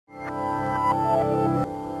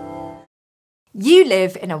You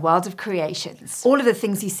live in a world of creations. All of the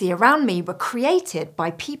things you see around me were created by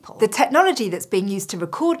people. The technology that's being used to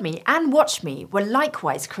record me and watch me were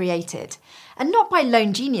likewise created. And not by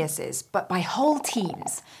lone geniuses, but by whole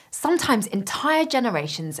teams, sometimes entire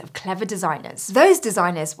generations of clever designers. Those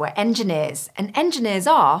designers were engineers, and engineers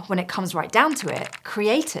are, when it comes right down to it,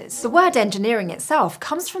 creators. The word engineering itself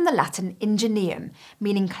comes from the Latin ingenium,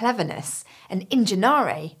 meaning cleverness, and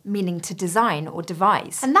ingenare, meaning to design or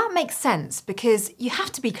devise. And that makes sense because you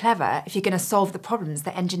have to be clever if you're going to solve the problems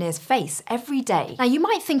that engineers face every day. Now, you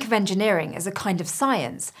might think of engineering as a kind of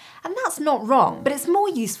science, and that's not wrong, but it's more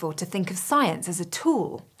useful to think of science as a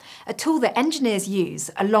tool that engineers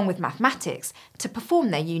use, along with mathematics, to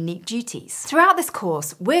perform their unique duties. Throughout this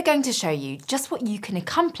course, we're going to show you just what you can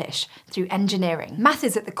accomplish through engineering. Math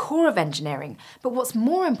is at the core of engineering, but what's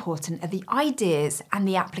more important are the ideas and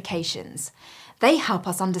the applications. They help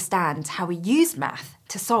us understand how we use math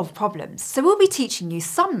to solve problems. So we'll be teaching you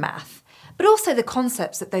some math, but also the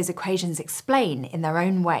concepts that those equations explain in their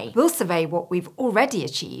own way. We'll survey what we've already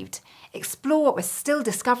achieved, explore what we're still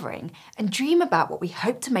discovering, and dream about what we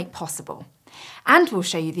hope to make possible. And we'll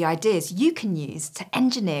show you the ideas you can use to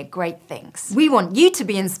engineer great things. We want you to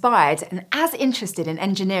be inspired and as interested in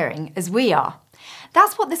engineering as we are.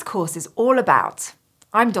 That's what this course is all about.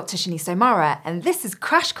 I'm Dr. Shini, and this is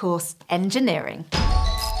Crash Course Engineering.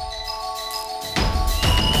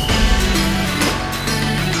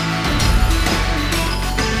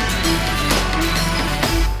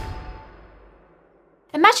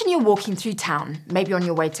 Imagine you're walking through town, maybe on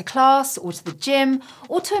your way to class or to the gym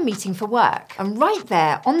or to a meeting for work. And right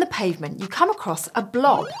there on the pavement, you come across a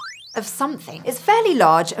blob of something. It's fairly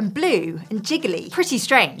large and blue and jiggly. Pretty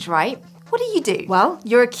strange, right? What do? Well,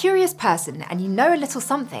 you're a curious person and you know a little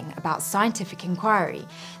something about scientific inquiry,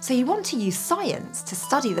 so you want to use science to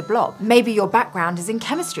study the blob. Maybe your background is in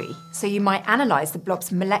chemistry, so you might analyse the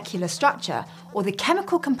blob's molecular structure or the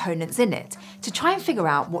chemical components in it to try and figure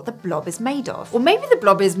out what the blob is made of. Or maybe the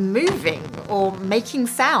blob is moving or making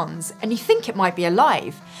sounds and you think it might be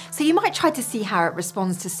alive, so you might try to see how it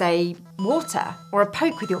responds to, say, water or a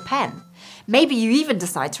poke with your pen. Maybe you even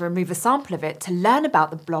decide to remove a sample of it to learn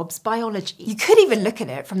about the blob's biology. You could even look at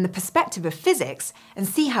it from the perspective of physics and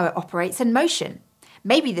see how it operates in motion.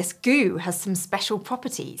 Maybe this goo has some special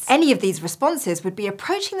properties. Any of these responses would be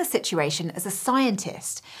approaching the situation as a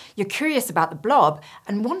scientist. You're curious about the blob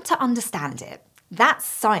and want to understand it. That's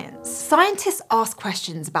science. Scientists ask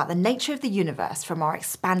questions about the nature of the universe, from our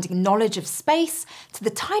expanding knowledge of space to the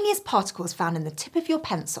tiniest particles found in the tip of your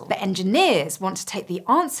pencil. But engineers want to take the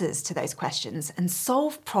answers to those questions and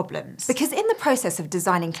solve problems. Because in the process of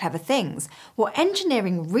designing clever things, what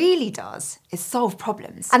engineering really does is solve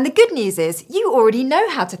problems. And the good news is, you already know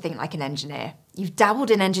how to think like an engineer. You've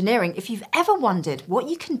dabbled in engineering if you've ever wondered what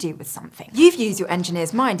you can do with something. You've used your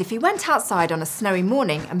engineer's mind if you went outside on a snowy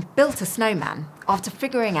morning and built a snowman after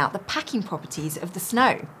figuring out the packing properties of the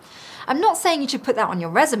snow. I'm not saying you should put that on your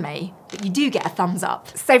resume, but you do get a thumbs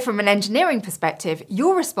up. So from an engineering perspective,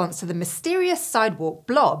 your response to the mysterious sidewalk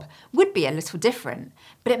blob would be a little different,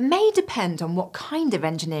 but it may depend on what kind of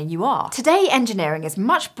engineer you are. Today, engineering is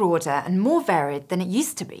much broader and more varied than it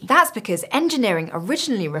used to be. That's because engineering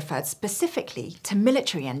originally referred specifically to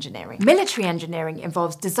military engineering. Military engineering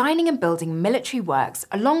involves designing and building military works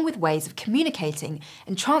along with ways of communicating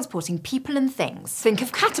and transporting people and things. Think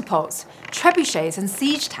of catapults, trebuchets, and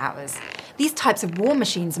siege towers. These types of war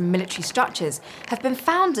machines and military structures have been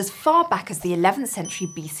found as far back as the 11th century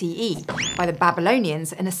BCE by the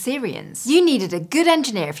Babylonians and Assyrians. You needed a good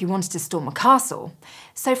engineer if you wanted to storm a castle.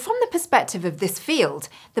 So from the perspective of this field,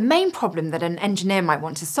 the main problem that an engineer might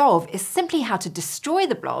want to solve is simply how to destroy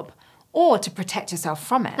the blob or to protect yourself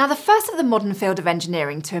from it. Now, the first of the modern field of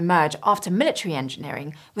engineering to emerge after military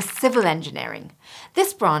engineering was civil engineering.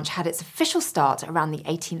 This branch had its official start around the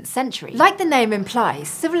 18th century. Like the name implies,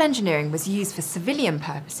 civil engineering was used for civilian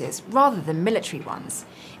purposes rather than military ones.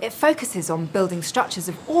 It focuses on building structures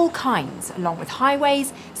of all kinds, along with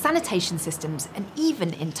highways, sanitation systems, and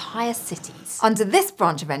even entire cities. Under this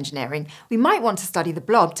branch of engineering, we might want to study the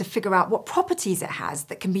blob to figure out what properties it has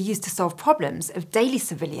that can be used to solve problems of daily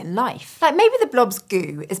civilian life. Like maybe the blob's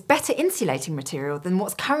goo is better insulating material than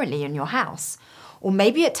what's currently in your house. Or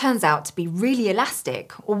maybe it turns out to be really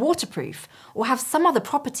elastic or waterproof, or have some other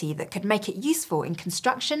property that could make it useful in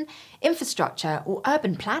construction, infrastructure, or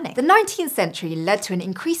urban planning. The 19th century led to an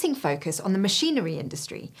increasing focus on the machinery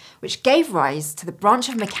industry, which gave rise to the branch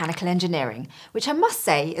of mechanical engineering, which I must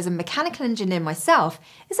say, as a mechanical engineer myself,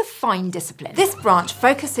 is a fine discipline. This branch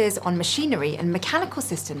focuses on machinery and mechanical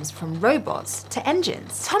systems from robots to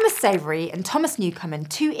engines. Thomas Savery and Thomas Newcomen,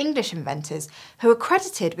 two English inventors who are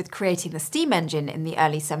credited with creating the steam engine in the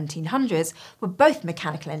early 1700s, were both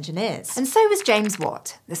mechanical engineers. And so was James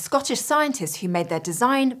Watt, the Scottish scientist who made their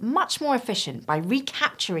design much more efficient by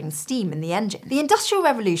recapturing steam in the engine. The Industrial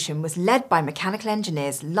Revolution was led by mechanical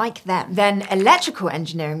engineers like them. Then electrical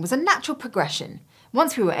engineering was a natural progression,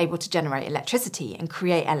 once we were able to generate electricity and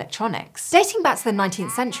create electronics. Dating back to the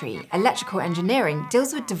 19th century, electrical engineering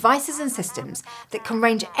deals with devices and systems that can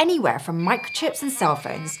range anywhere from microchips and cell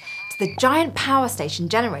phones to the giant power station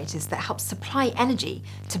generators that help supply energy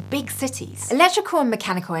to big cities. Electrical and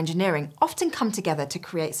mechanical engineering often come together to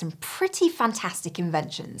create some pretty fantastic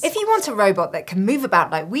inventions. If you want a robot that can move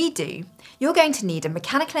about like we do, you're going to need a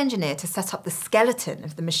mechanical engineer to set up the skeleton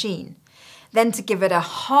of the machine. Then to give it a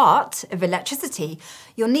heart of electricity,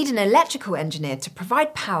 you'll need an electrical engineer to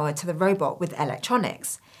provide power to the robot with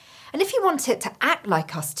electronics. And if you want it to act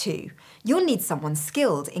like us too, you'll need someone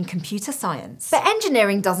skilled in computer science. But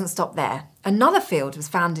engineering doesn't stop there. Another field was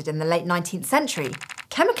founded in the late 19th century,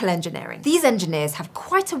 chemical engineering. These engineers have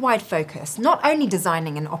quite a wide focus, not only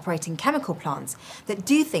designing and operating chemical plants that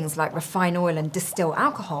do things like refine oil and distill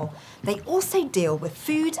alcohol, they also deal with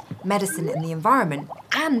food, medicine and the environment,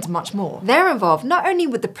 and much more. They're involved not only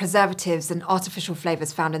with the preservatives and artificial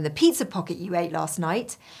flavours found in the pizza pocket you ate last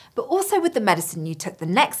night, but also with the medicine you took the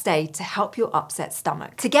next day to help your upset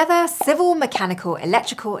stomach. Together, civil, mechanical,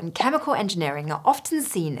 electrical and chemical engineering are often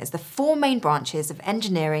seen as the four main branches of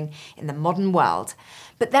engineering in the modern world.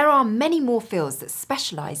 But there are many more fields that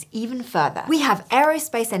specialise even further. We have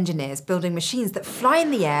aerospace engineers building machines that fly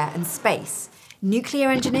in the air and space, nuclear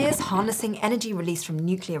engineers harnessing energy released from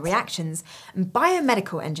nuclear reactions, and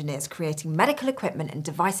biomedical engineers creating medical equipment and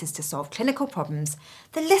devices to solve clinical problems.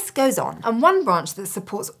 The list goes on. And one branch that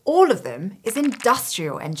supports all of them is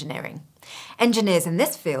industrial engineering. Engineers in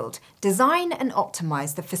this field design and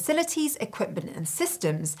optimise the facilities, equipment and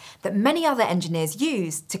systems that many other engineers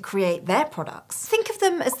use to create their products. Think of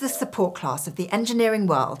them as the support class of the engineering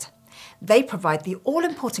world. They provide the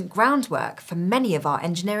all-important groundwork for many of our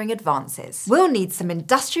engineering advances. We'll need some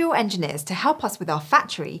industrial engineers to help us with our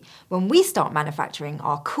factory when we start manufacturing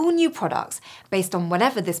our cool new products based on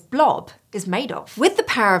whatever this blob is made of. With the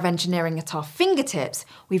power of engineering at our fingertips,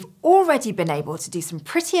 we've already been able to do some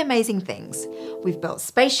pretty amazing things. We've built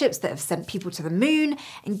spaceships that have sent people to the moon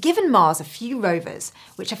and given Mars a few rovers,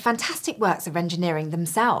 which are fantastic works of engineering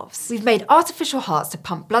themselves. We've made artificial hearts to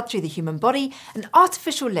pump blood through the human body and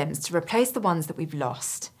artificial limbs to replace the ones that we've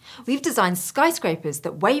lost. We've designed skyscrapers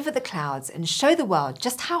that wave at the clouds and show the world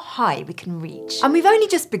just how high we can reach. And we've only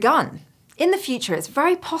just begun. In the future, it's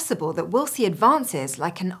very possible that we'll see advances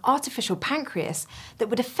like an artificial pancreas that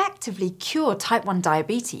would effectively cure type 1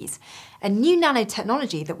 diabetes, a new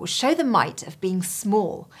nanotechnology that will show the might of being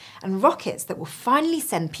small, and rockets that will finally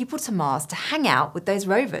send people to Mars to hang out with those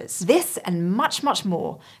rovers. This and much, much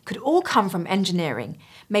more could all come from engineering.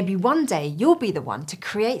 Maybe one day you'll be the one to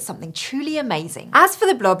create something truly amazing. As for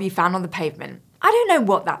the blob you found on the pavement, I don't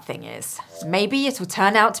know what that thing is. Maybe it'll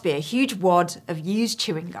turn out to be a huge wad of used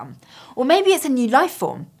chewing gum. Or maybe it's a new life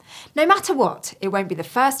form. No matter what, it won't be the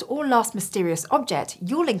first or last mysterious object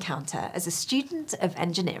you'll encounter as a student of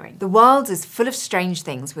engineering. The world is full of strange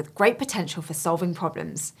things with great potential for solving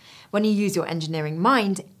problems. When you use your engineering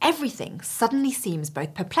mind, everything suddenly seems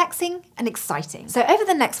both perplexing and exciting. So over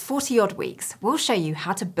the next 40-odd weeks, we'll show you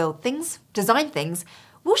how to build things, design things,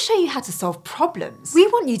 we'll show you how to solve problems. We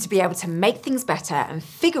want you to be able to make things better and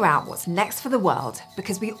figure out what's next for the world,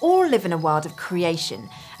 because we all live in a world of creation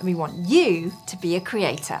and we want you to be a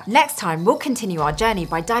creator. Next time, we'll continue our journey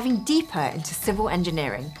by diving deeper into civil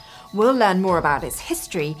engineering. We'll learn more about its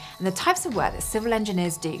history and the types of work that civil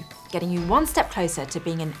engineers do, getting you one step closer to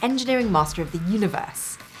being an engineering master of the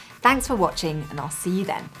universe. Thanks for watching, and I'll see you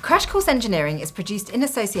then. Crash Course Engineering is produced in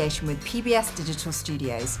association with PBS Digital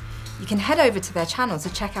Studios. You can head over to their channel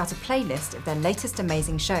to check out a playlist of their latest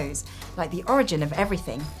amazing shows, like The Origin of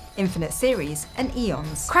Everything, Infinite Series, and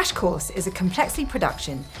Eons. Crash Course is a Complexly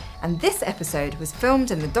production, and this episode was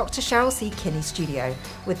filmed in the Dr. Cheryl C. Kinney studio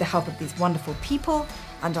with the help of these wonderful people,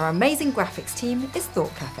 and our amazing graphics team is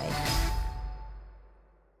Thought Cafe.